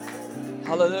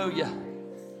Hallelujah.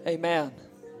 Amen.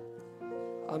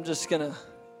 I'm just going to,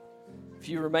 if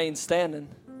you remain standing,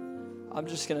 I'm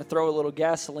just going to throw a little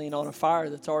gasoline on a fire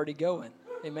that's already going.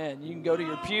 Amen. You can go to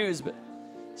your pews, but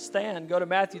stand. Go to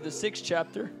Matthew, the 6th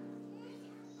chapter.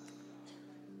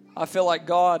 I feel like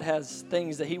God has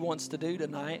things that He wants to do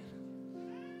tonight.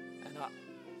 And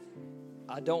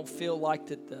I don't feel like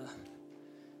that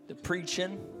the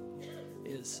preaching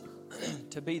is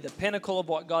to be the pinnacle of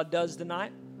what God does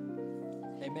tonight.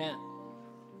 Amen.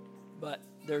 But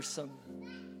there's some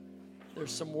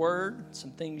word, some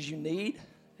things you need.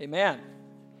 Amen.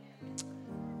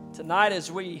 Tonight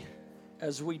as we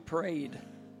prayed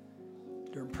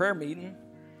during prayer meeting,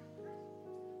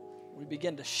 we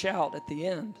began to shout at the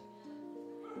end.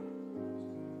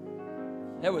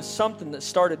 There was something that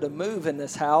started to move in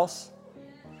this house.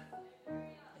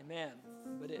 Amen.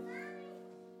 But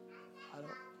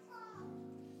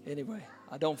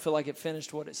I don't feel like it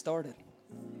finished what it started.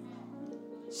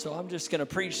 So I'm just going to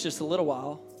preach just a little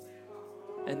while,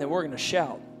 and then we're going to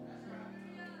shout.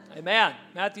 Amen.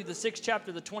 Matthew, the 6th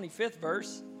chapter, the 25th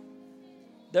verse.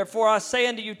 Therefore I say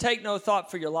unto you, take no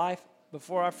thought for your life.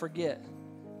 Before I forget,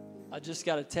 I just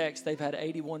got a text. They've had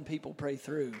 81 people pray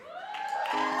through.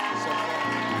 Thank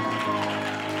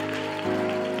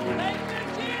you,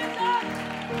 Jesus.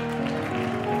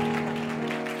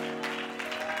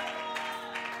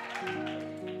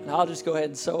 And I'll just go ahead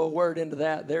and sow a word into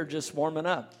that. They're just warming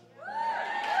up.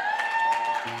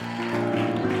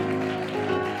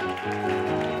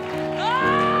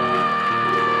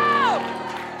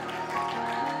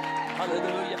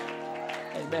 Hallelujah.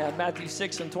 Amen. Matthew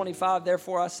 6 and 25.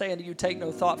 Therefore I say unto you, take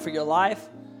no thought for your life,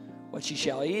 what ye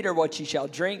shall eat or what ye shall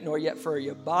drink, nor yet for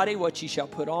your body what ye shall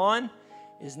put on.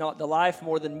 Is not the life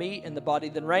more than meat, and the body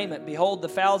than raiment? Behold the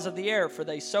fowls of the air, for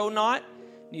they sow not,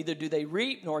 neither do they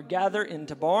reap, nor gather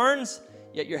into barns,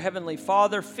 yet your heavenly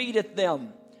Father feedeth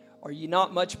them. Are ye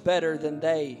not much better than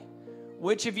they?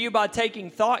 Which of you by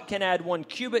taking thought can add 1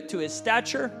 cubit to his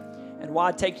stature? And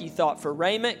why take ye thought for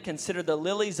raiment? Consider the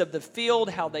lilies of the field,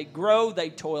 how they grow. They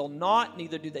toil not,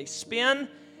 neither do they spin.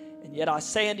 And yet I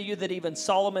say unto you that even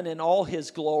Solomon in all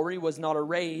his glory was not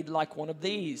arrayed like one of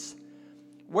these.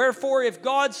 Wherefore, if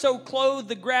God so clothe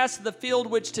the grass of the field,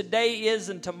 which today is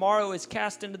and tomorrow is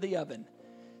cast into the oven,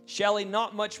 shall He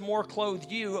not much more clothe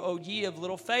you, O ye of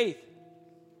little faith?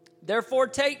 Therefore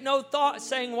take no thought,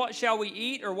 saying, what shall we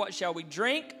eat, or what shall we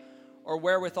drink, or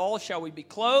wherewithal shall we be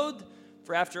clothed?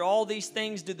 For after all these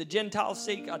things do the Gentiles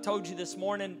seek. I told you this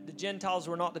morning, the Gentiles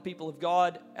were not the people of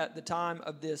God at the time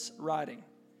of this writing.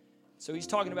 So he's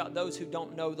talking about those who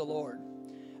don't know the Lord.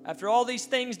 After all these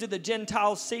things do the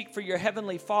Gentiles seek, for your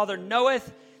heavenly Father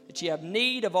knoweth that ye have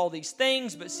need of all these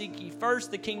things, but seek ye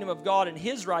first the kingdom of God and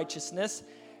His righteousness,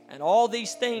 and all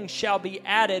these things shall be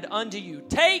added unto you.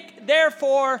 Take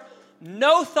therefore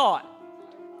no thought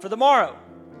for the morrow.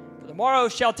 For the morrow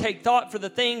shall take thought for the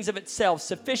things of itself.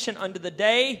 Sufficient unto the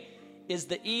day is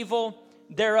the evil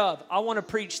thereof. I want to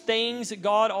preach things that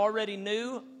God already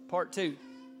knew, part 2.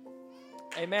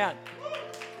 Amen.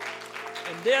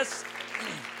 And this,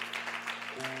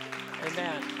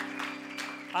 amen.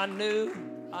 I knew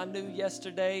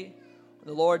yesterday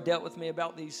the Lord dealt with me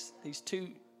about these 2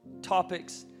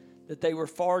 topics, that they were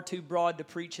far too broad to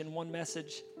preach in one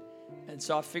message. And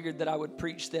so I figured that I would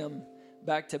preach them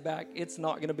back to back. It's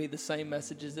not going to be the same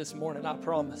message as this morning, I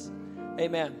promise.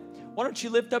 Amen. Why don't you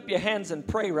lift up your hands and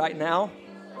pray right now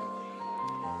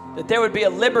that there would be a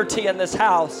liberty in this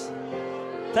house.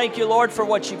 Thank you, Lord, for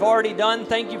what you've already done.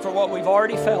 Thank you for what we've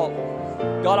already felt.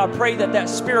 God, I pray that that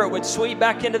spirit would sweep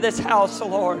back into this house, oh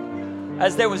Lord,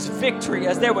 as there was victory,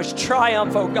 as there was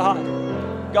triumph, oh God.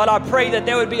 God, I pray that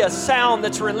there would be a sound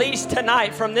that's released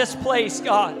tonight from this place,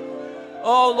 God.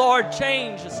 Oh, Lord,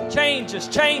 change us,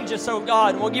 oh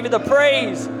God. We'll give you the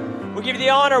praise. We'll give you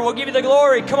the honor. We'll give you the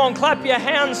glory. Come on, clap your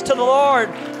hands to the Lord.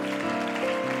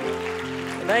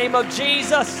 In the name of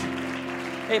Jesus.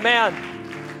 Amen.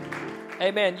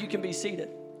 Amen. You can be seated.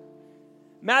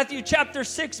 Matthew chapter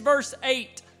 6, verse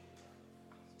 8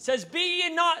 says, be ye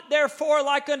not therefore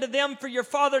like unto them, for your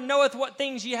Father knoweth what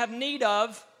things ye have need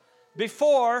of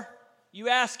before you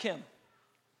ask Him.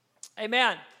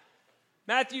 Amen.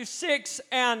 Matthew 6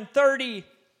 and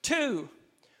 32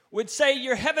 would say,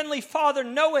 your heavenly Father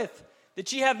knoweth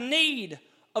that ye have need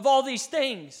of all these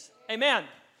things. Amen.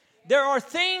 There are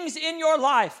things in your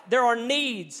life, there are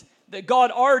needs that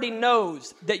God already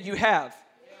knows that you have.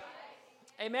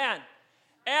 Amen.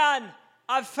 And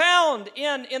I've found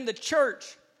in the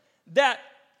church that,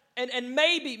 and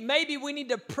maybe we need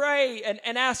to pray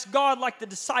and ask God like the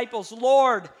disciples,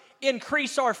 Lord,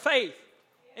 increase our faith.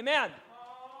 Amen.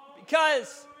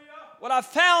 Because what I've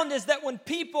found is that when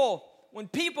people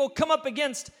come up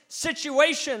against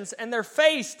situations and they're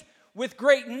faced with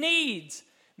great needs,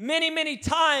 many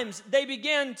times they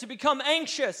begin to become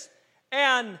anxious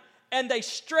and they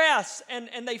stress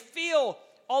and they feel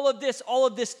all of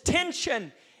this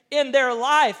tension in their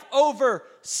life over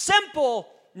simple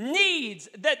needs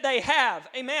that they have.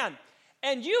 Amen.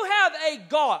 And you have a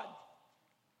God.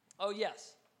 Oh,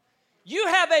 yes. You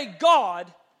have a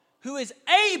God who is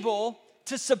able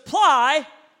to supply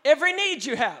every need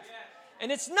you have.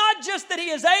 And it's not just that he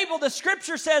is able. The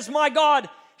scripture says, my God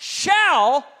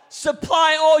shall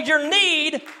supply all your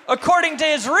need according to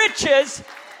his riches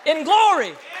in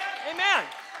glory. Amen.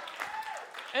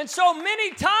 And so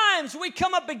many times we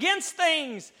come up against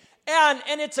things and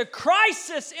it's a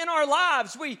crisis in our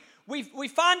lives. We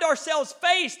find ourselves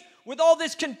faced with all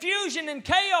this confusion and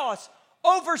chaos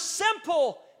over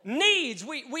simple needs.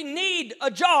 We need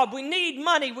a job. We need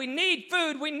money. We need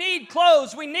food. We need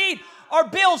clothes. We need our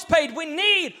bills paid. We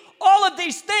need all of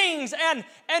these things. And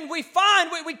we find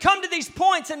we come to these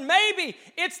points, and maybe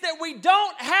it's that we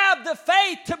don't have the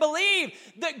faith to believe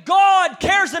that God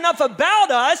cares enough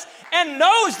about us and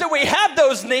knows that we have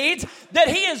those needs, that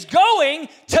he is going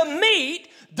to meet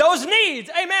those needs.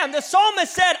 Amen. The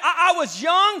psalmist said, I was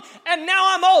young and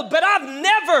now I'm old, but I've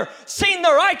never seen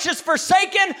the righteous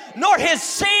forsaken, nor his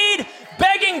seed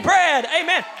begging bread.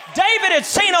 Amen. David had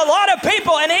seen a lot of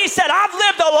people, and he said, I've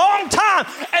lived a long time,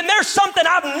 and there's something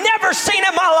I've never seen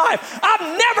in my life.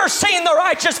 I've never seen the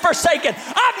righteous forsaken.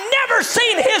 I've never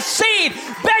seen his seed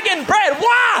begging bread.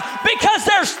 Why? Because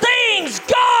there's things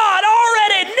God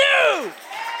already knew.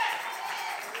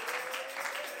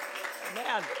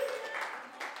 Man.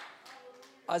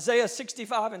 Isaiah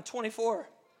 65:24.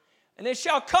 And it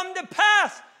shall come to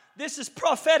pass, this is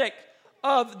prophetic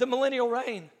of the millennial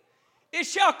reign. It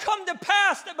shall come to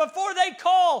pass that before they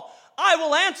call, I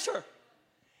will answer.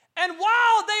 And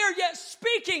while they are yet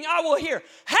speaking, I will hear.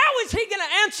 How is he going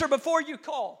to answer before you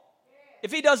call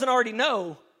if he doesn't already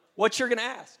know what you're going to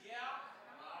ask?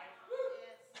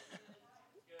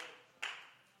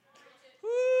 Woo,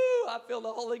 I feel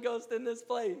the Holy Ghost in this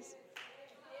place.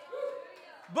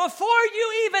 Before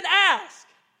you even ask,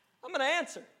 I'm going to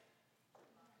answer.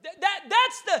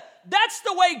 That's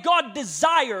the way God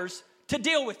desires to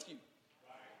deal with you.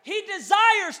 He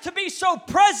desires to be so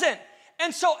present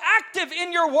and so active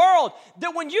in your world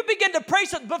that when you begin to pray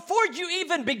something, before you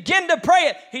even begin to pray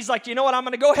it, he's like, you know what, I'm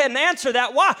going to go ahead and answer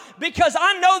that. Why? Because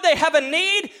I know they have a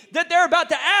need that they're about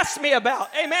to ask me about.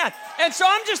 Amen. And so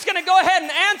I'm just going to go ahead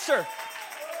and answer.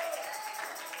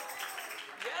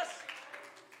 Yes.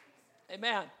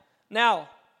 Amen. Now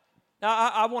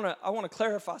I want to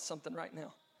clarify something right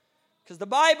now. Because the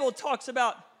Bible talks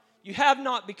about you have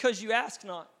not because you ask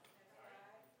not.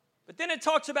 But then it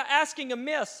talks about asking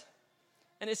amiss.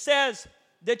 And it says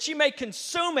that you may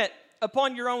consume it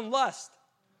upon your own lust.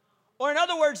 Or in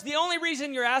other words, the only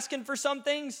reason you're asking for some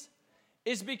things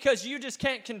is because you just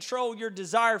can't control your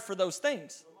desire for those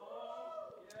things.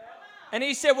 And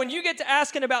he said when you get to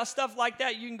asking about stuff like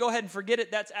that, you can go ahead and forget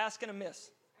it. That's asking amiss.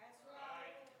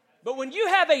 But when you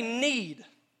have a need,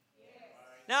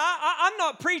 now I'm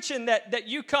not preaching that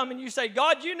you come and you say,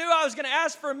 God, you knew I was going to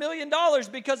ask for $1 million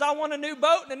because I want a new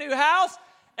boat and a new house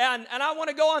and I want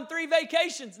to go on 3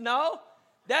 vacations. No,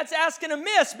 that's asking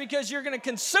amiss because you're going to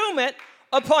consume it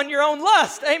upon your own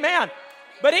lust. Amen.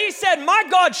 But he said, my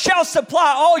God shall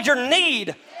supply all your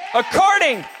need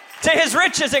according to his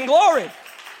riches and glory.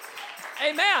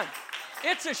 Amen.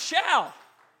 It's a shall.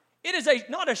 It is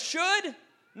not a should,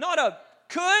 not a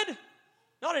could,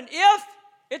 not an if.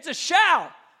 It's a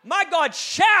shall. My God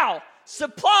shall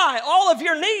supply all of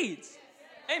your needs.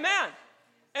 Amen.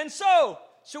 And so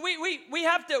we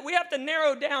have to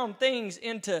narrow down things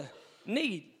into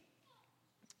need.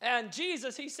 And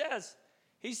Jesus, he says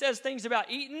things about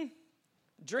eating,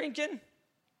 drinking,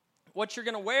 what you're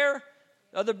going to wear.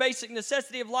 Other basic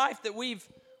necessity of life that we've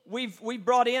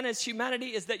brought in as humanity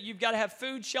is that you've got to have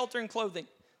food, shelter, and clothing.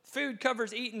 Food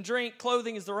covers eat and drink.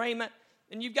 Clothing is the raiment.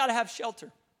 And you've got to have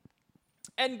shelter.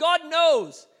 And God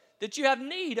knows that you have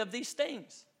need of these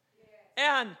things.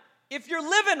 And if you're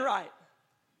living right,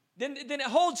 then it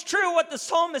holds true what the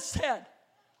psalmist said.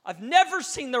 I've never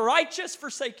seen the righteous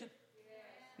forsaken,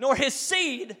 nor his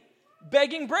seed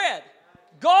begging bread.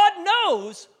 God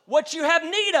knows what you have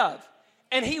need of,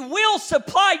 and he will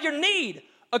supply your need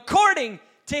according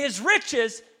to his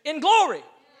riches in glory.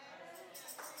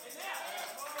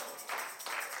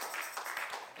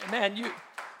 Man, you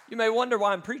may wonder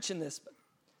why I'm preaching this, but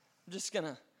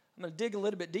I'm gonna dig a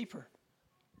little bit deeper.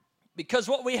 Because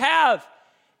what we have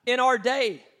in our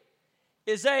day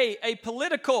is a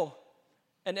political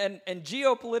and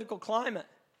geopolitical climate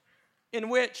in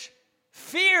which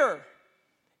fear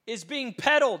is being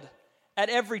peddled at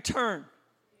every turn.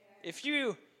 If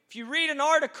you read an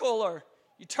article or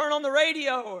you turn on the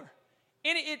radio, or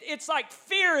it's like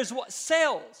fear is what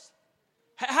sells.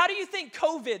 How do you think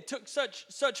COVID took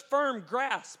such firm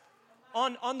grasp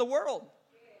on the world?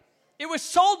 It was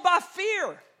sold by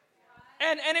fear,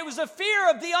 and it was a fear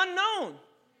of the unknown.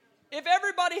 If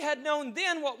everybody had known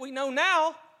then what we know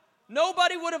now,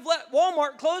 nobody would have let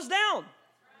Walmart close down.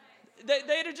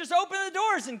 They'd have just opened the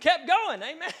doors and kept going.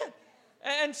 Amen.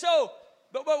 And so,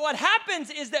 but what happens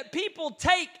is that people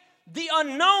take the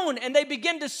unknown and they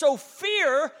begin to sow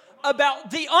fear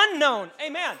about the unknown.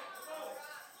 Amen.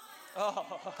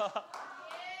 Oh.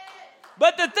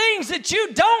 But the things that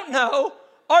you don't know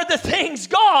are the things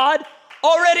God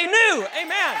already knew.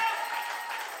 Amen.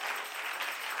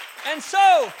 And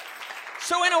so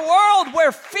in a world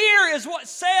where fear is what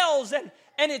sells and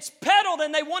it's peddled,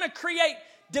 and they want to create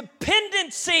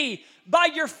dependency by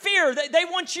your fear. They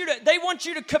want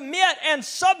you to commit and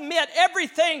submit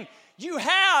everything you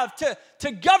have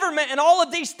to government and all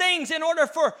of these things in order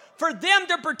for them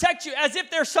to protect you, as if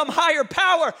there's some higher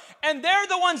power and they're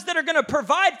the ones that are going to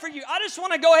provide for you. I just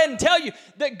want to go ahead and tell you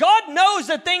that God knows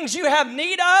the things you have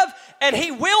need of, and He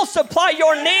will supply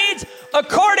your needs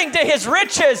according to His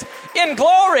riches in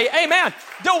glory. Amen.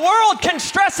 The world can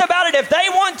stress about it if they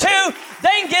want to.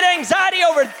 They can get anxiety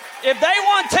over it if they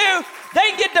want to.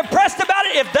 They can get depressed about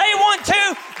it if they want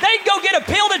to. They can go get a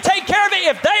pill to take care of it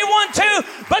if they want to.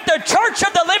 But the church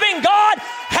of the living God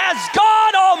has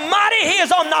God Almighty. He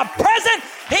is omnipresent.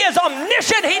 He is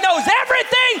omniscient. He knows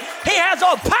everything. He has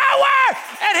all power,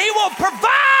 and He will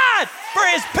provide for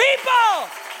His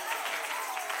people.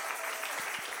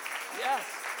 Yes.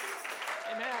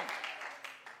 Amen.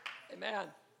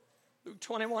 Amen. Luke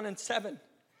 21:7.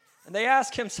 And they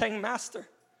asked Him, saying, Master,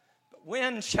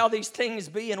 when shall these things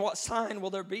be, and what sign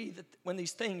will there be that when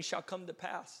these things shall come to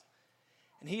pass?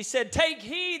 And He said, Take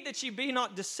heed that ye be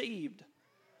not deceived.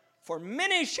 For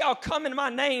many shall come in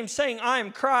my name, saying, I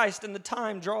am Christ, and the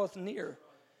time draweth near.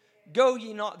 Go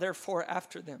ye not therefore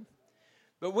after them.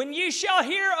 But when ye shall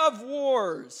hear of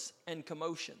wars and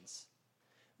commotions,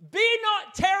 be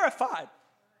not terrified.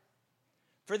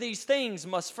 For these things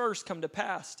must first come to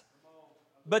pass.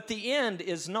 But the end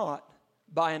is not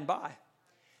by and by.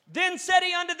 Then said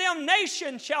He unto them,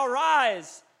 Nation shall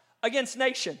rise against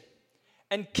nation,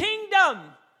 and kingdom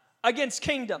against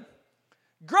kingdom.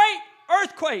 Great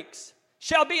earthquakes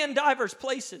shall be in divers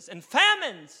places, and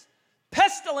famines,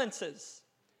 pestilences,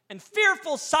 and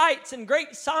fearful sights and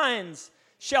great signs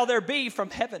shall there be from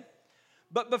heaven.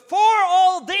 But before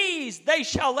all these they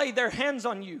shall lay their hands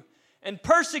on you, and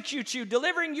persecute you,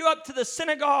 delivering you up to the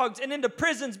synagogues and into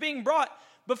prisons, being brought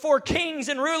before kings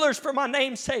and rulers for my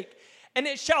name's sake. And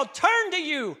it shall turn to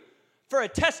you for a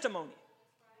testimony.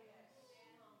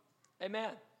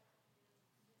 Amen.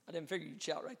 I didn't figure you'd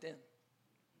shout right then.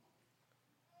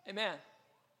 Amen.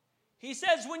 He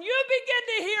says, when you begin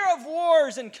to hear of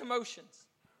wars and commotions.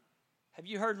 Have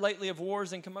you heard lately of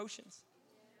wars and commotions?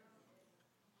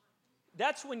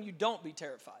 That's when you don't be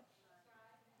terrified.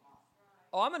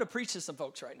 Oh, I'm going to preach to some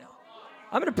folks right now.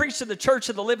 I'm going to preach to the church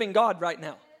of the living God right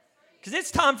now. Because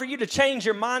it's time for you to change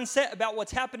your mindset about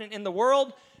what's happening in the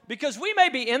world. Because we may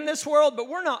be in this world, but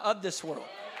we're not of this world.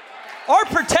 Our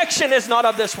protection is not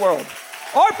of this world.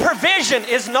 Our provision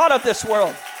is not of this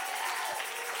world.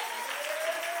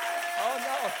 Oh,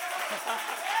 no.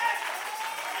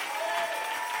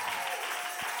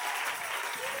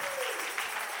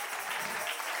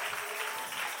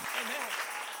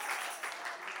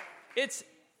 Amen.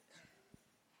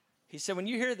 He said, when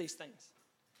you hear these things,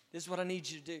 this is what I need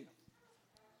you to do.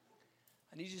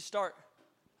 I need you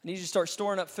to start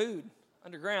storing up food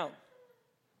underground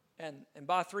and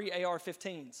buy 3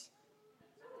 AR-15s.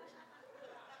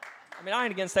 I mean, I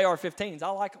ain't against AR-15s. I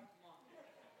like them.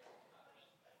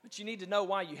 But you need to know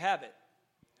why you have it.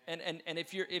 And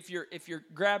if you're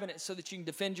grabbing it so that you can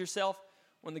defend yourself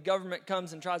when the government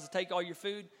comes and tries to take all your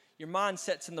food, your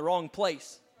mindset's in the wrong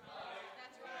place.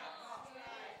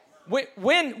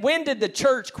 When did the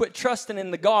church quit trusting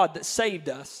in the God that saved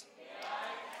us?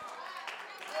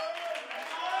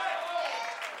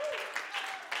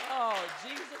 Oh,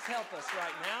 Jesus, help us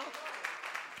right now.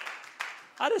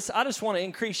 I just want to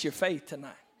increase your faith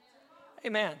tonight.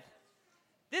 Amen.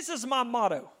 This is my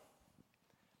motto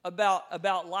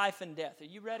about life and death. Are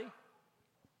you ready?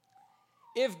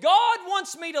 If God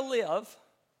wants me to live,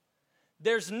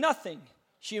 there's nothing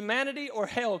humanity or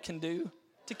hell can do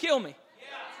to kill me.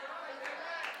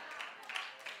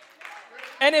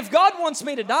 And if God wants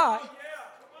me to die,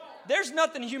 There's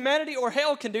nothing humanity or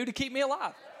hell can do to keep me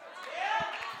alive.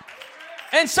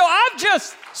 And so I've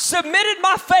just submitted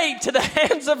my fate to the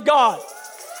hands of God.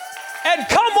 And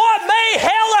come what may,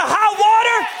 hell or high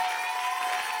water,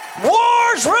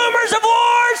 wars, rumors of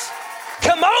wars,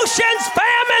 commotions,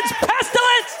 famines,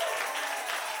 pestilence.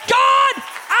 God,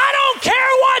 I don't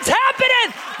care what's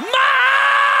happening. My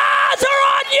eyes are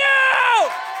on you.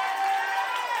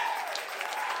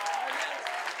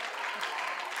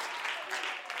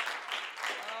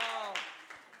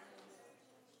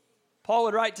 Paul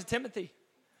would write to Timothy,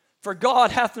 for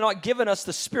God hath not given us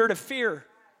the spirit of fear,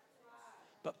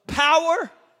 but power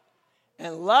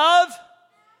and love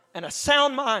and a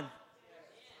sound mind.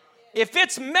 If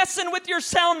it's messing with your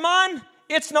sound mind,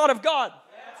 it's not of God.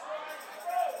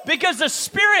 Because the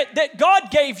spirit that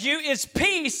God gave you is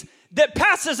peace that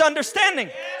passes understanding.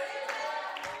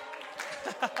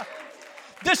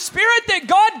 The spirit that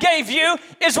God gave you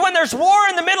is when there's war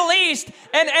in the Middle East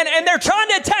and they're trying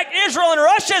to attack Israel and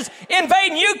Russia's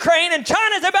invading Ukraine and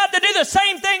China's about to do the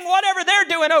same thing, whatever they're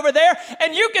doing over there,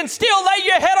 and you can still lay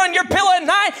your head on your pillow at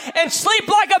night and sleep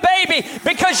like a baby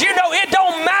because you know it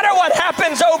don't matter what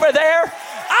happens over there.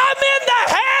 I'm in the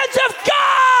hands of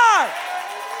God.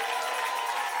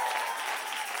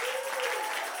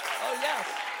 Oh, yes.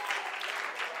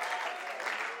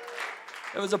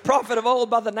 There was a prophet of old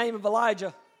by the name of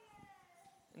Elijah.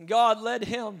 And God led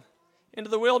him into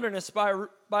the wilderness by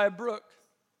a brook.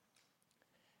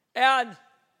 And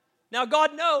now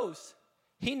God knows.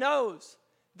 He knows.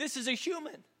 This is a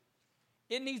human.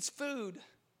 It needs food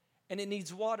and it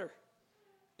needs water.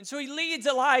 And so he leads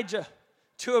Elijah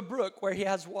to a brook where he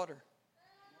has water.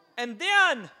 And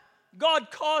then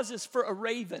God causes for a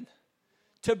raven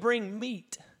to bring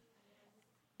meat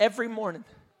every morning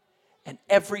and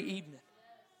every evening.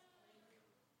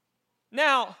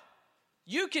 Now,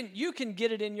 you can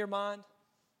get it in your mind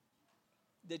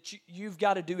that you've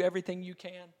got to do everything you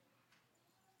can.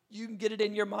 You can get it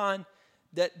in your mind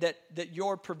that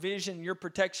your provision, your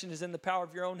protection is in the power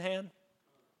of your own hand.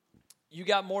 You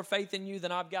got more faith in you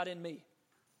than I've got in me.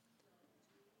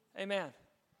 Amen.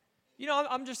 You know,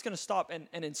 I'm just going to stop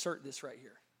and insert this right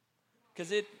here,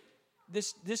 because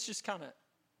this just kind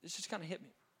of hit me.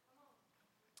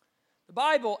 The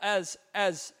Bible, as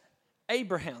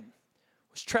Abraham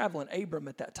was traveling, Abram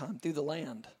at that time, through the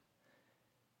land,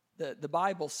 the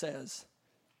Bible says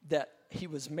that he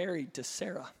was married to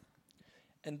Sarah,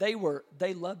 and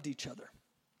they loved each other.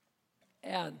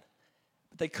 And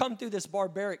they come through this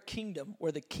barbaric kingdom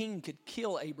where the king could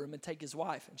kill Abram and take his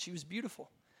wife, and she was beautiful.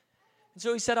 And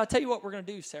so he said, I'll tell you what we're going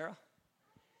to do, Sarah.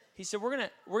 He said, we're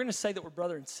going to say that we're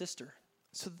brother and sister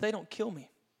so that they don't kill me.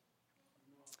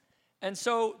 And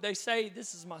so they say,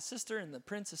 this is my sister, and the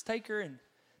princess take her, and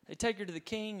they take her to the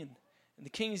king, and the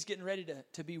king is getting ready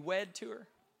to be wed to her.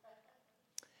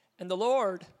 And the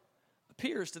Lord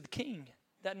appears to the king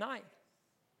that night.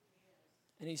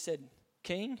 And he said,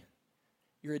 King,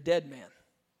 you're a dead man,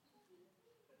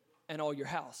 and all your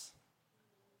house.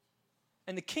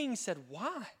 And the king said,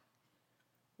 why?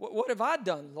 What have I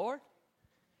done, Lord?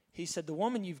 He said, the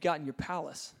woman you've got in your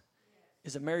palace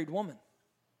is a married woman.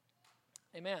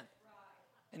 Amen.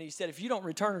 And he said, if you don't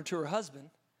return her to her husband,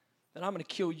 then I'm going to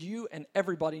kill you and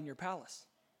everybody in your palace.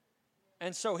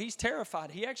 And so he's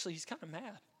terrified. He's kind of mad.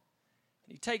 And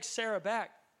he takes Sarah back.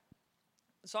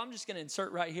 So I'm just going to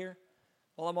insert right here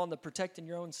while I'm on the protecting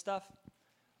your own stuff.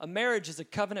 A marriage is a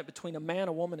covenant between a man,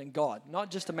 a woman, and God, not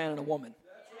just a man and a woman.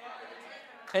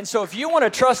 And so if you want to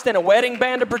trust in a wedding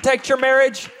band to protect your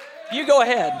marriage, you go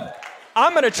ahead.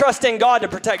 I'm going to trust in God to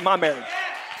protect my marriage.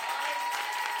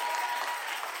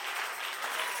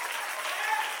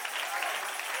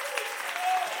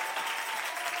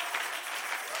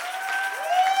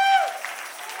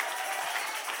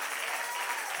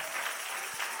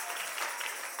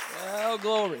 Well,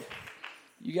 glory.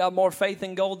 You got more faith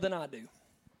in gold than I do.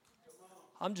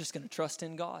 I'm just going to trust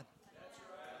in God.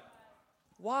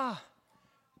 Why?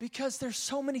 Because there's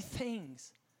so many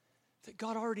things that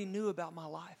God already knew about my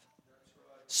life.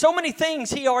 So many things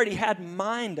He already had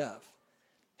mind of.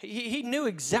 He knew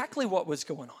exactly what was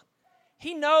going on.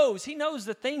 He knows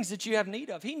the things that you have need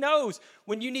of. He knows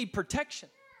when you need protection.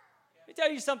 Let me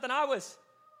tell you something. I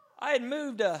had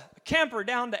moved a camper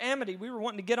down to Amity. We were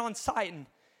wanting to get on site and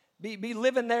be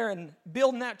living there and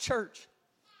building that church.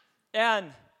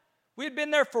 And we had been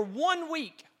there for 1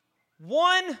 week.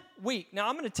 1 week. Now,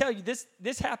 I'm going to tell you,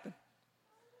 this happened.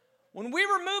 When we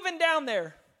were moving down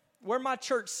there, where my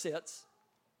church sits,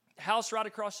 the house right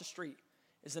across the street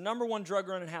is the number one drug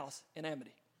running house in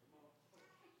Amity.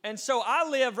 And so I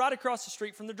live right across the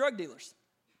street from the drug dealers.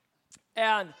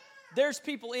 And there's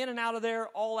people in and out of there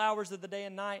all hours of the day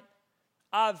and night.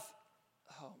 oh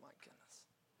my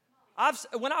goodness.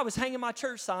 When I was hanging my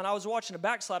church sign, I was watching a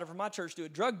backslider from my church do a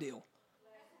drug deal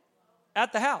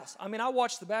at the house. I mean, I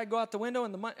watched the bag go out the window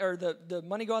and the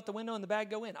money go out the window and the bag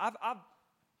go in.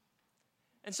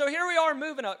 And so here we are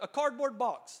moving a cardboard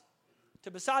box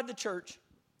to beside the church,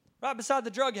 right beside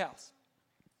the drug house.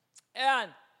 And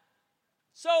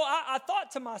so I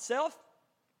thought to myself,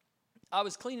 I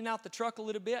was cleaning out the truck a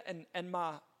little bit, and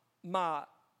my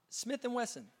Smith &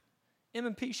 Wesson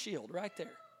M&P shield right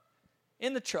there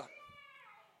in the truck.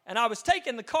 And I was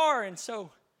taking the car, and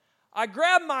so I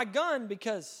grabbed my gun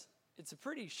because it's a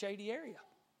pretty shady area.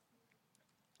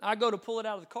 I go to pull it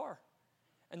out of the car,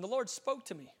 and the Lord spoke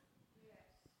to me.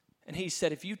 And he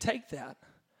said, if you take that,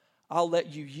 I'll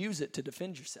let you use it to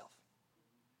defend yourself.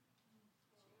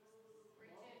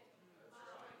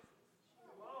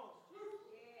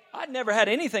 I'd never had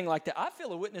anything like that. I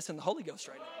feel a witness in the Holy Ghost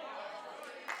right now.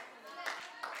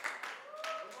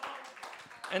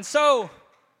 And so,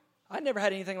 I never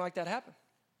had anything like that happen.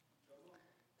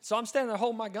 So I'm standing there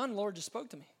holding my gun, and the Lord just spoke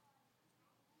to me.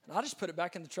 And I just put it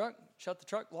back in the truck, shut the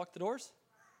truck, locked the doors,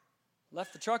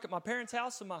 left the truck at my parents'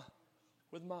 house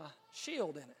with my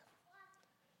shield in it.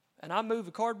 And I moved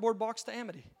a cardboard box to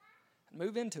Amity and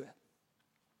moved into it.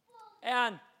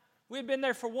 And we had been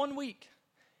there for 1 week.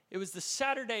 It was the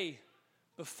Saturday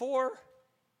before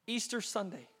Easter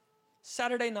Sunday,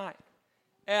 Saturday night.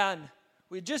 And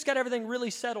we had just got everything really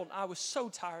settled. I was so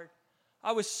tired.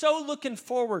 I was so looking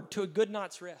forward to a good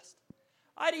night's rest.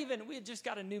 We had just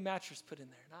got a new mattress put in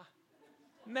there.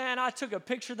 And I took a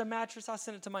picture of the mattress. I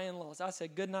sent it to my in-laws. I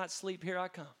said, good night's sleep, here I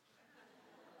come.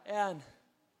 And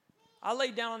I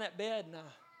laid down on that bed, and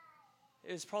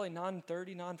it was probably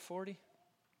 9:30, 9:40.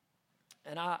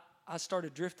 And I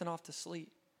started drifting off to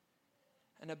sleep.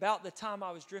 And about the time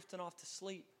I was drifting off to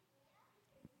sleep,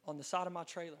 on the side of my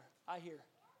trailer, I hear,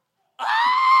 ah!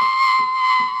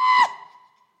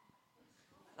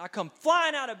 I come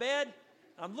flying out of bed,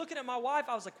 and I'm looking at my wife.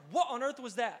 I was like, what on earth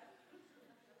was that?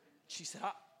 She said,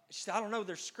 I don't know,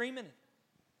 they're screaming.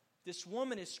 This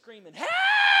woman is screaming, help!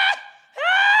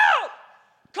 Help!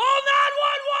 Call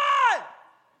 911!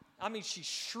 I mean, she's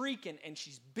shrieking, and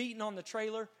she's beating on the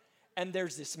trailer, and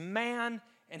there's this man,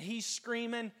 and he's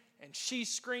screaming, and she's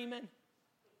screaming,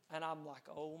 and I'm like,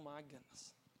 oh my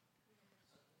goodness.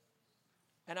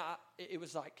 And it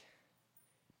was like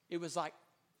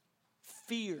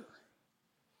fear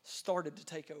started to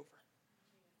take over.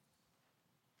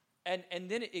 And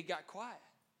then it got quiet.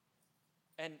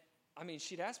 And I mean,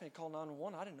 she'd asked me to call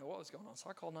 911. I didn't know what was going on,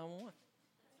 so I called 911.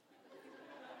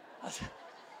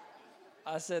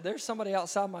 I said, there's somebody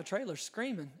outside my trailer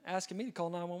screaming, asking me to call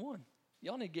 911.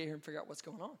 Y'all need to get here and figure out what's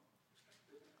going on.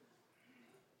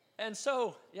 And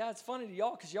so, yeah, it's funny to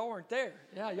y'all because y'all weren't there.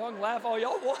 Yeah, y'all can laugh all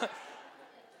y'all want.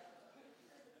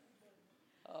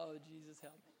 Oh, Jesus,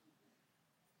 help me.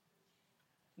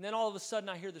 And then all of a sudden,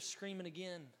 I hear the screaming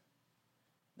again.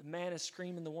 The man is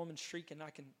screaming, the woman's shrieking.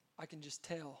 I can just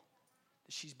tell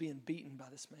that she's being beaten by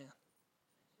this man.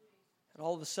 And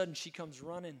all of a sudden, she comes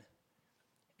running,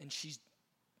 and she's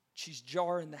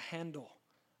jarring the handle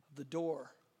of the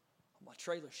door of my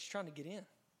trailer. She's trying to get in.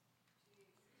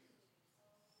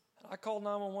 I called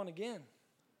 911 again.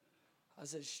 I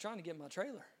said, she's trying to get in my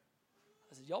trailer.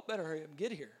 I said, y'all better hurry up and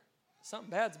get here. Something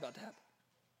bad's about to happen.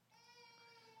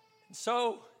 And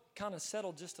so, it kind of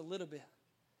settled just a little bit.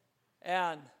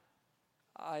 And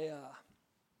I'll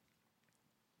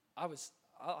just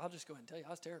go ahead and tell you,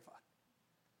 I was terrified.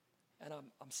 And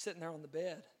I'm sitting there on the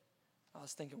bed. I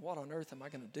was thinking, what on earth am I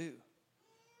going to do?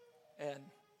 And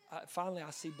finally,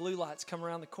 I see blue lights come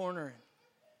around the corner,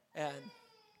 and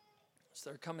so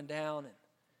they're coming down,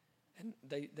 and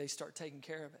they start taking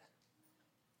care of it.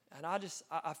 And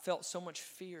I felt so much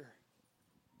fear.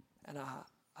 And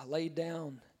I laid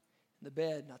down in the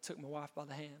bed, and I took my wife by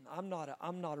the hand. I'm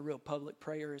not a real public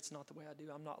prayer. It's not the way I do.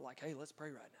 I'm not like, hey, let's pray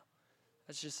right now.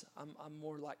 That's just, I'm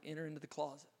more like enter into the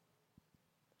closet.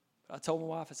 But I told my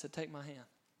wife, I said, take my hand.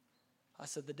 I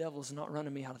said, the devil is not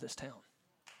running me out of this town.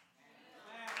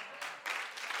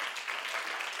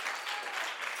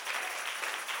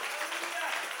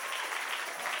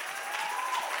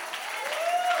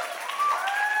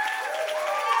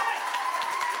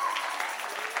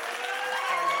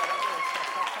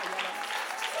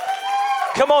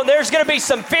 Come on, there's going to be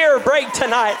some fear break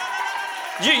tonight.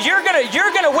 You're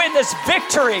going to witness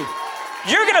victory.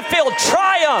 You're going to feel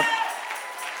triumph.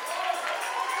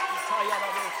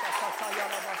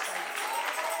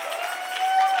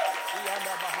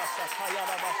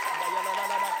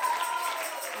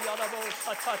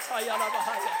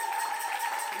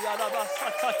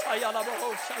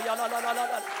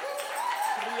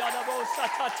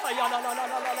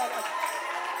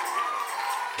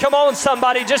 Come on,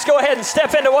 somebody, just go ahead and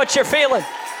step into what you're feeling.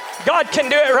 God can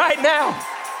do it right now.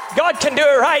 God can do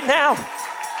it right now.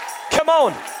 Come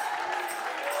on.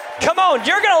 Come on.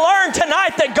 You're going to learn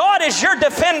tonight that God is your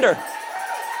defender.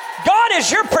 God is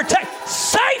your protector.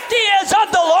 Safety is of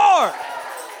the Lord.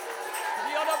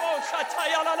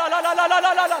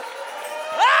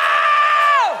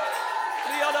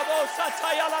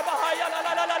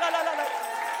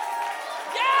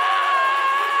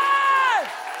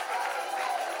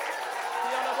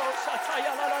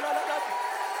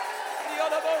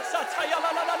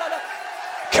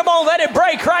 Come on, let it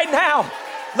break right now.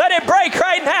 Let it break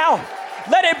right now.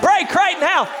 Let it break right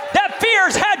now. That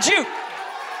fear's had you.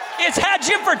 It's had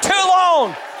you for too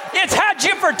long. It's had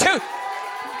you for too.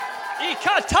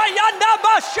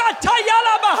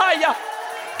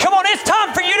 Come on, it's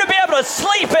time for you to be able to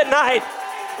sleep at night.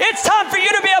 It's time for you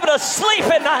to be able to sleep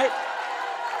at night.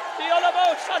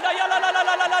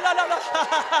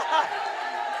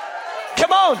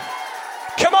 Come on.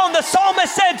 Come on, the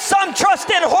psalmist said some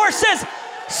trust in horses,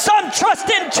 some trust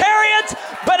in chariots,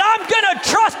 but I'm going to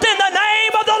trust in the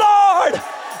name of the Lord.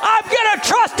 I'm going to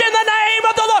trust in the name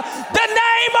of the Lord. The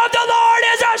name of the Lord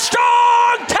is a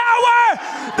strong tower.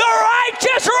 The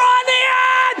righteous run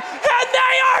in and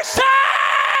they are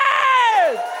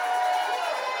saved.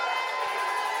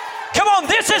 Come on,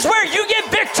 this is where you get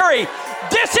victory.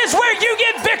 This is where you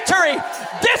get victory.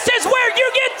 This is where you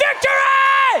get victory.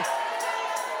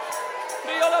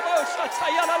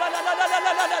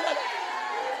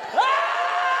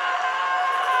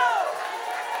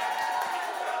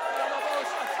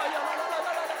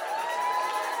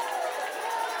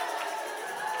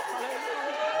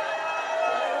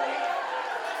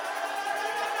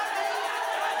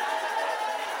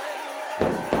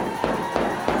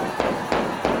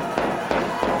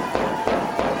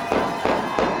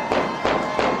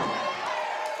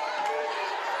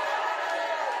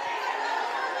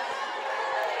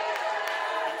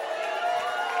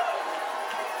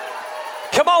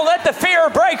 Come on, let the fear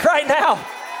break right now.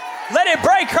 Let it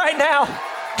break right now.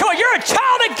 Come on, you're a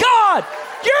child of God.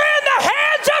 You're in the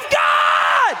hands of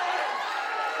God.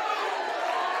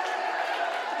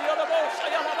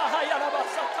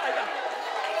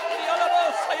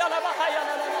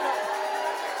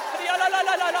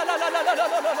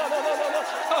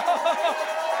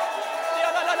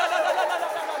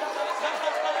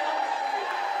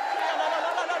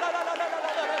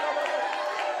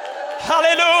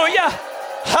 Hallelujah.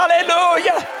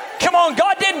 Hallelujah. Come on,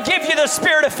 God didn't give you the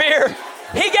spirit of fear.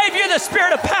 He gave you the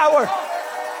spirit of power.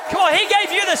 Come on, He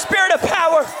gave you the spirit of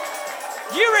power.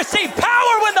 You received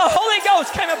power when the Holy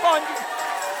Ghost came upon you.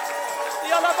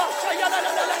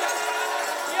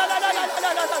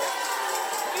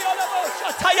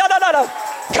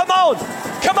 Come on.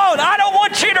 Come on. I don't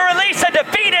want you to release a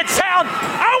defeated sound.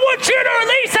 I want you to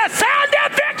release a sound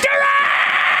of victory.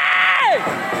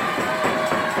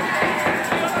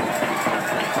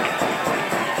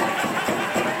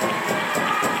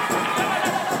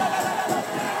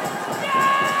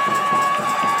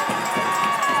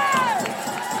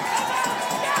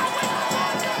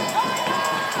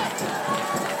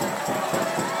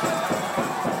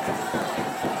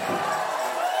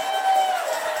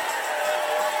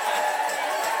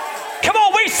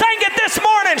 Sang it this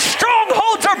morning.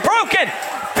 Strongholds are broken.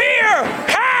 Fear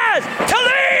has to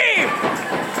leave.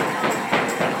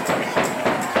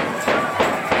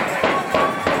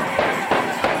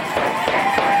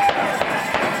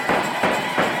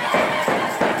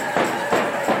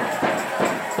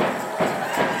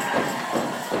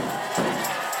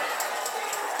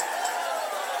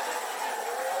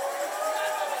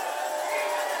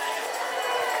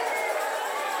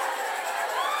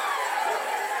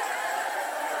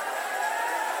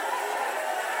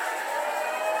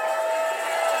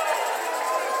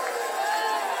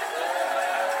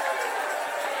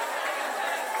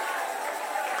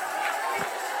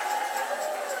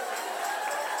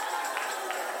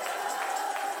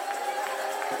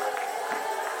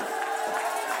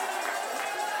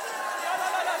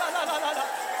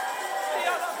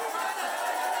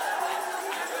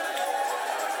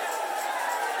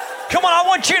 Come on, I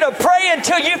want you to pray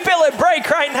until you feel it break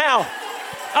right now.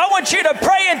 I want you to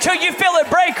pray until you feel it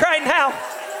break right now.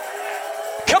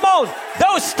 Come on,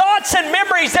 those thoughts and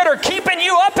memories that are keeping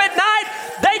you up at night,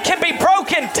 they can be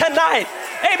broken tonight.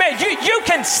 Amen. You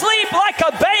can sleep like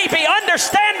a baby,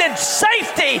 understanding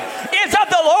safety is of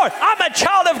the Lord. I'm a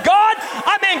child of God.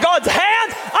 I'm in God's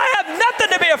hands. I have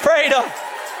nothing to be afraid of.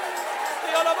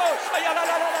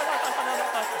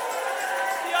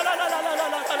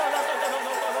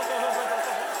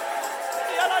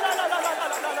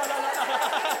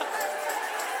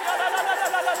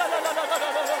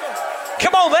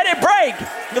 Come on, let it break.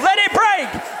 Let it break.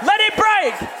 Let it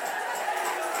break.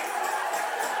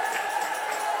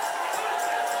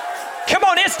 Come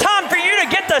on, it's time for you to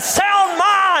get the sound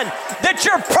mind that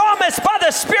you're promised by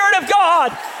the Spirit of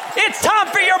God. It's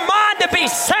time for your mind to be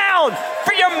sound,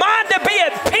 for your mind to be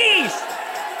at peace.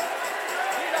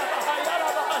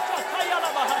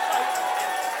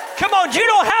 Come on, you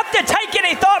don't have to take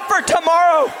any thought for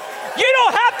tomorrow. You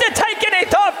don't have to take any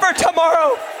thought for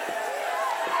tomorrow.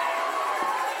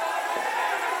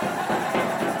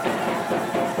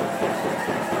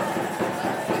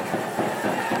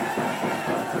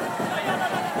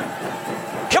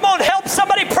 Come on, help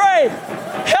somebody pray.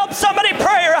 Help somebody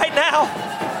pray right now.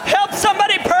 Help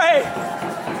somebody pray.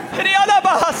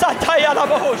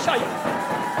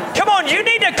 Come on, you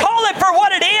need to call it for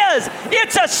what it is.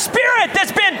 It's a spirit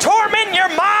that's been tormenting your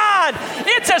mind.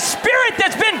 It's a spirit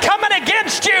that's been coming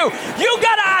against you. You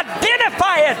got to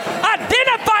identify it.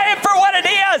 Identify it for what it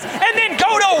is, and then go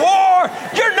to war.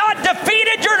 You're not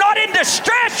defeated. You're not in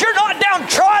distress. You're not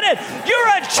downtrodden. You're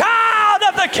a child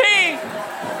of the King.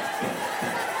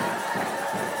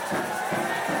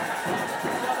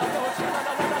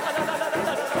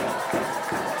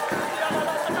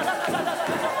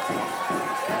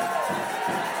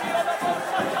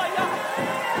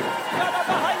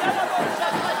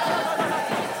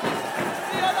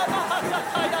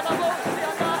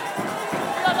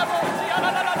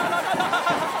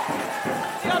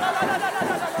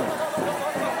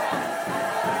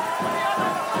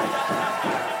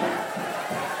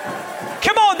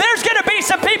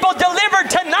 Some people delivered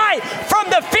tonight from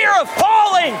the fear of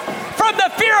falling,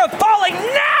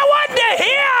 Now unto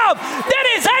Him that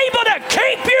is able to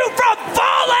keep you from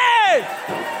falling.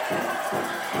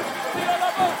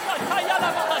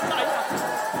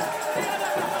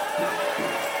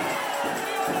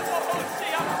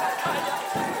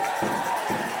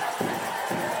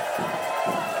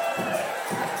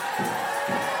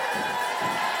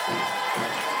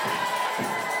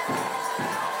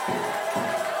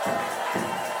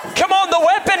 The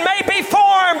weapon may be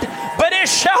formed, but it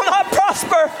shall not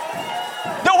prosper.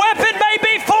 The weapon may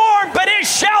be formed, but it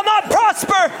shall not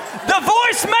prosper. The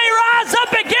voice may rise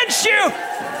up against you,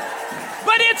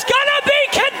 but it's going to be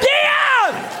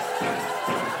condemned.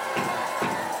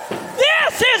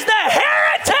 This is the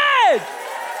heritage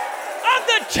of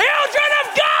the children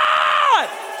of God.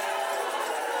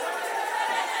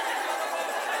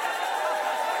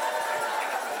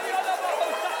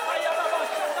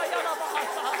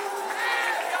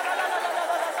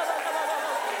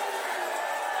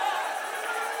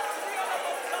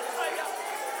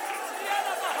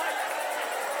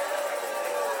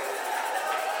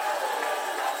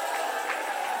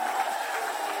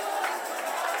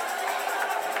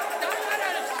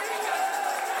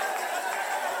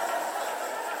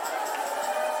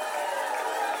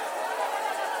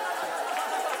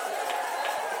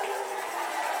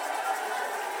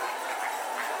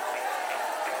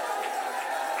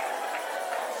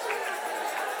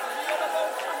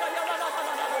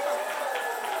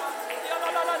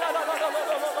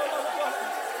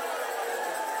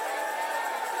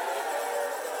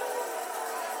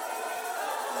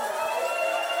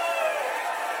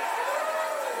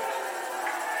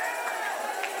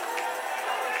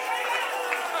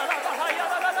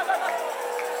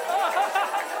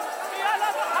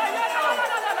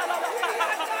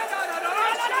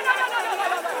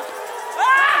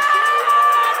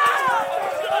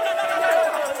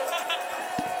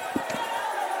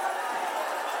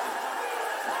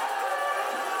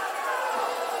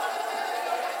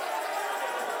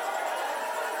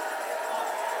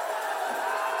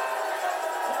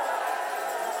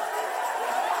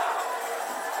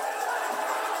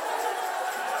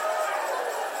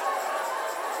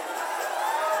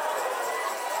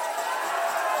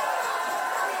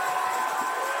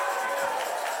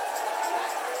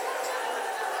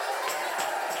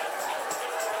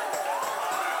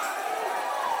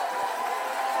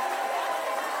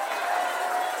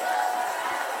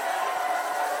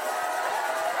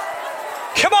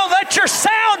 Come on, let your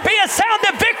sound be a sound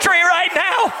of victory right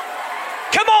now.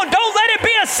 Come on, don't let it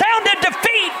be a sound of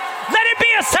defeat. Let it be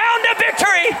a sound of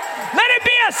victory. Let it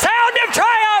be a sound of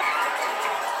triumph.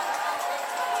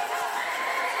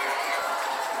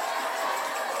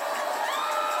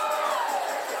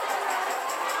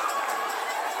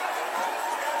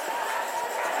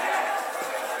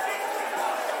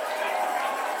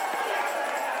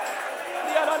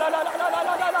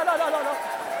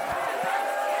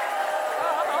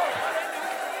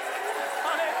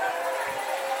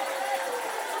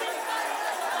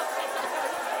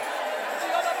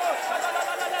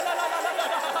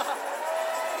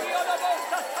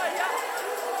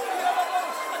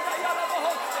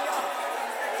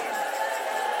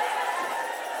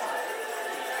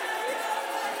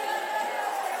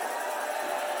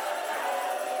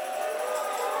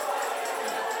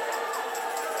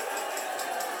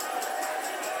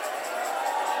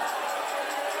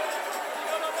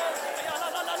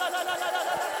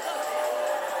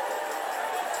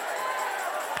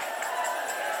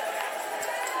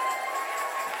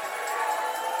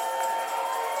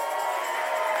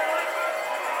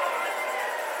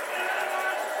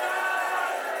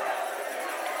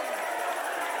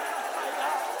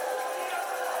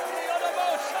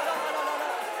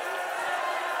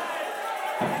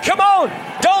 Come on.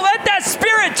 Don't let that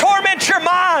spirit torment your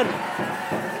mind.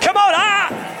 Come on.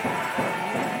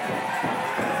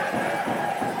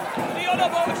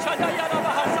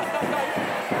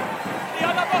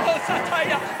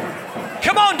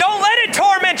 Come on. Don't let it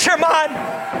torment your mind.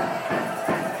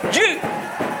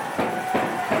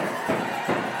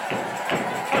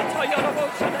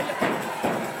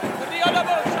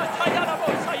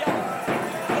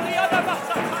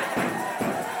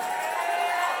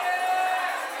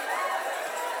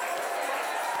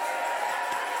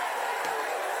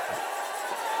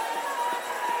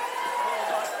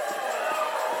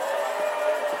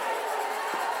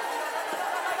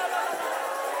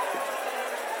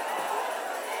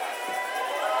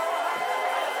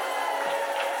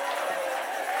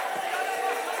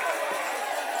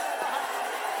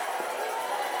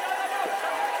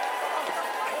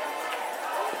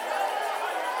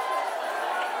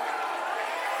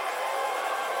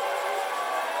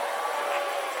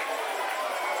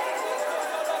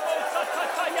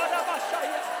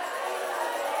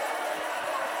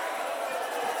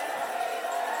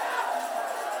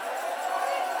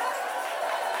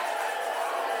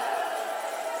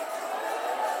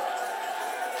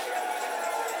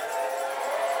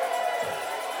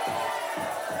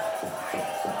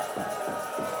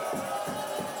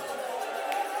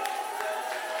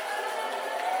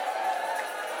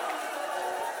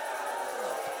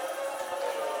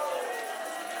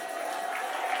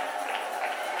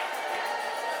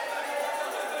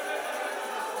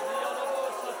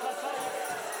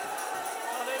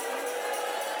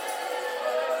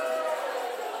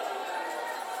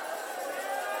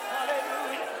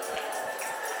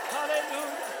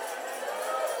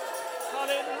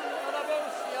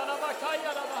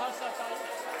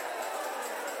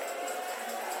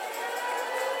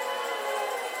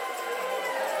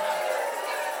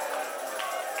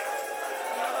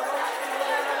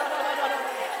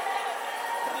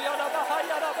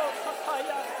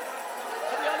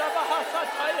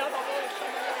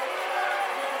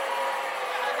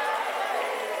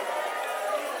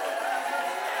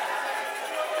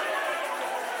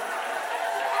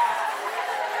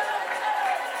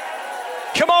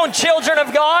 Come on, children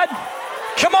of God.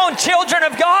 Come on, children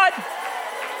of God.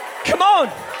 Come on.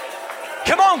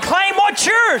 Come on, claim what's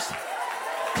yours.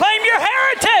 Claim your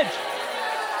heritage.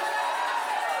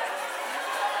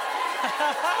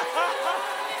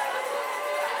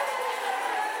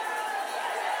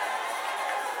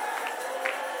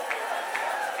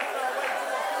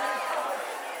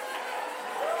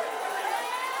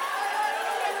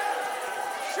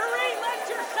 Shireen, let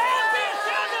your sound be a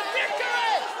sound of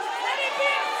victory. Let it be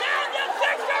a sound of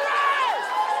victory.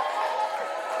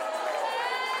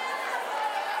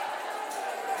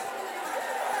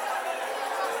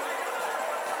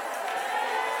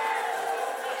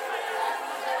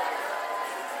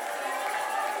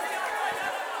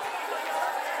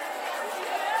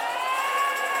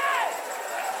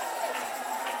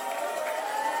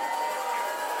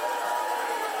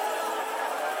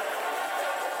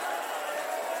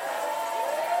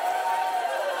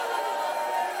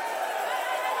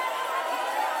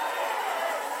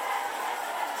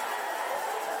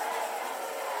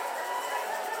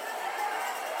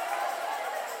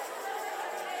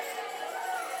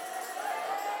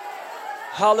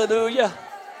 Hallelujah.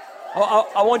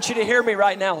 I want you to hear me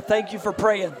right now. Thank you for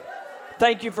praying.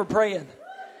 Thank you for praying.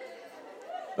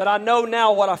 But I know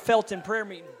now what I felt in prayer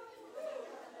meeting.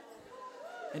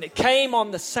 And it came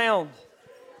on the sound.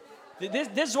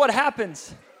 This is what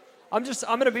happens. I'm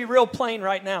going to be real plain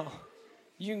right now.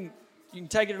 You can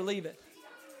take it or leave it.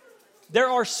 There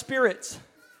are spirits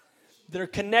that are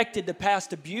connected to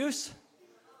past abuse,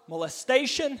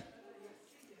 molestation,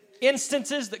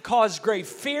 instances that cause grave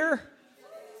fear.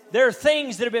 There are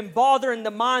things that have been bothering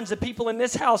the minds of people in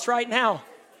this house right now.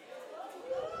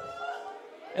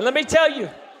 And let me tell you,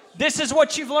 this is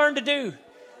what you've learned to do.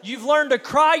 You've learned to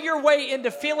cry your way into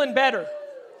feeling better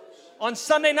on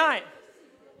Sunday night.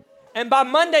 And by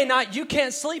Monday night, you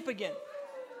can't sleep again.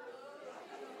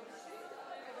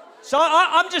 So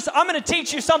I'm going to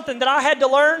teach you something that I had to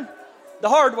learn the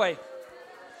hard way.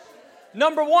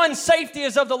 Number one, safety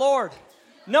is of the Lord.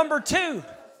 Number two,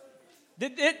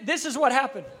 this is what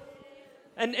happened.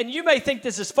 And you may think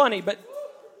this is funny, but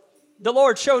the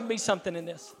Lord showed me something in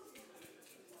this.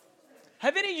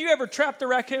 Have any of you ever trapped a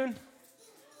raccoon?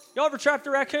 Y'all ever trapped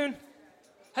a raccoon?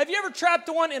 Have you ever trapped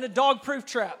one in a dog-proof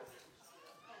trap?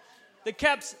 It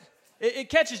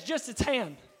catches just its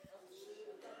hand.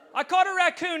 I caught a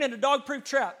raccoon in a dog-proof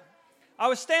trap. I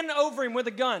was standing over him with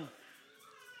a gun.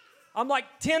 I'm like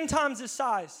 10 times his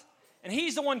size. And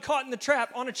he's the one caught in the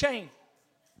trap on a chain.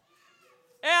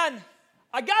 And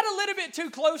I got a little bit too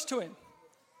close to him.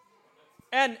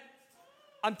 And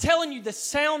I'm telling you, the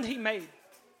sound he made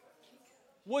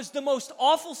was the most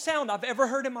awful sound I've ever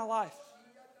heard in my life.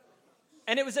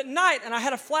 And it was at night, and I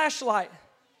had a flashlight.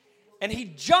 And he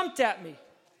jumped at me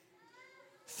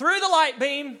through the light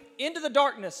beam into the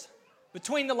darkness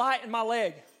between the light and my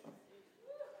leg.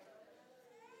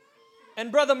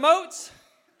 And Brother Moats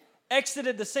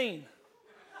exited the scene.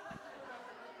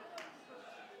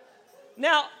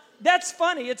 Now, that's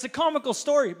funny. It's a comical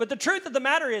story. But the truth of the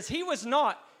matter is he did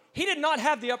not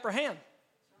have the upper hand.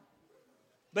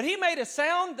 But he made a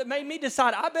sound that made me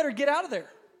decide I better get out of there.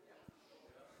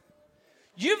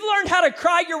 You've learned how to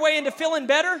cry your way into feeling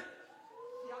better,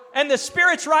 and the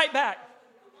Spirit's right back.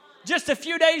 Just a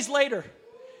few days later.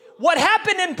 What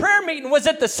happened in prayer meeting was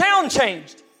that the sound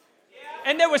changed.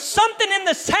 And there was something in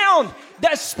the sound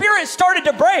that Spirit started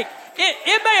to break.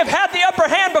 It may have had the upper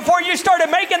hand before you started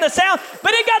making the sound,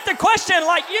 but it got the question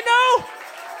like,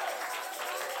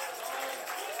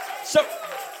 So,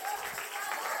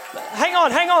 hang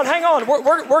on.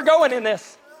 We're going in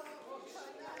this.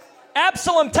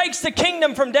 Absalom takes the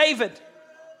kingdom from David.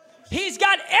 He's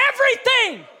got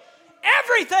everything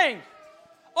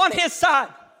on his side.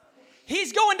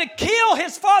 He's going to kill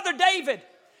his father David.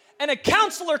 And a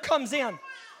counselor comes in.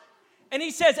 And he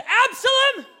says,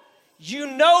 Absalom, you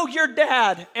know your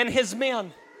dad and his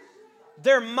men.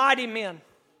 They're mighty men.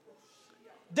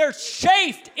 They're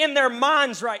chafed in their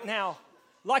minds right now,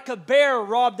 like a bear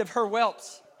robbed of her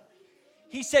whelps.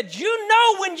 He said, you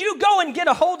know when you go and get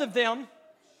a hold of them,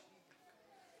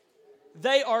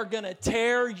 they are going to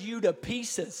tear you to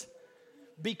pieces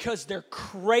because they're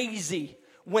crazy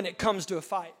when it comes to a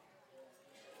fight.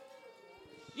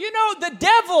 You know, the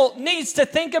devil needs to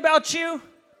think about you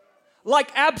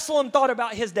like Absalom thought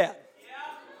about his dad.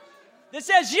 That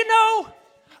says,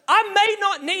 I may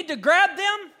not need to grab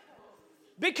them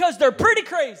because they're pretty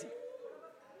crazy.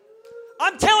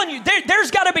 I'm telling you,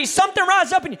 there's got to be something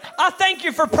rise up in you. I thank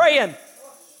you for praying,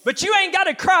 but you ain't got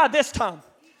to cry this time.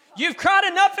 You've cried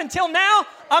enough until now.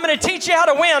 I'm going to teach you how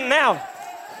to win now.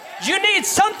 You need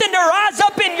something to rise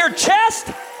up in your chest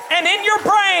and in your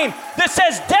brain that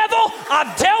says, devil,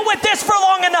 I've dealt with this for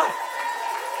long enough.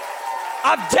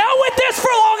 I've dealt with this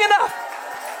for long enough.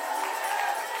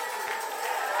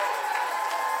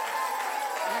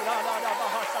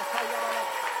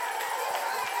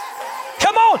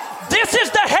 Come on, this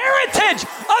is the heritage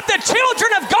of the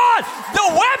children of God. The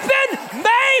weapon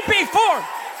may be formed,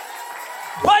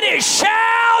 but it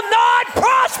shall not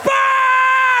prosper.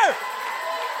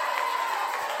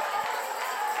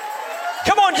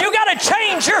 Come on, you got to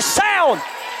change your sound.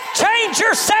 Change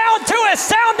your sound to a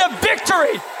sound of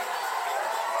victory.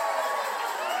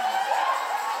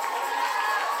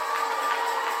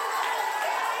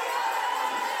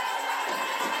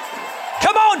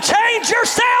 Come on, change your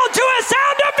sound to a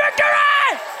sound of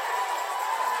victory.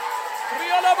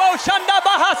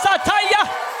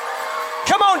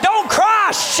 Come on, don't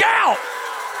cry, shout.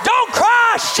 Don't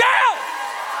cry, shout.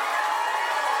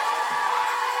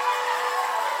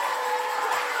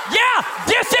 Yeah,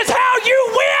 this is how you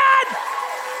win.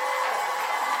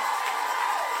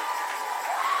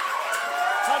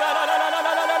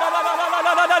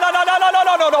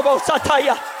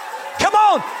 Come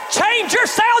on, change your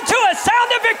sound to a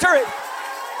sound of victory.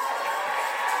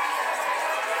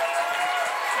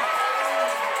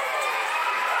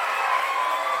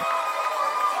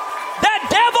 That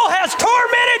devil has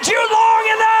tormented you long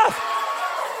enough.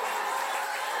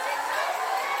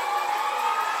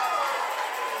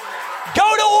 Go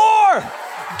to war.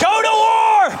 Go to war.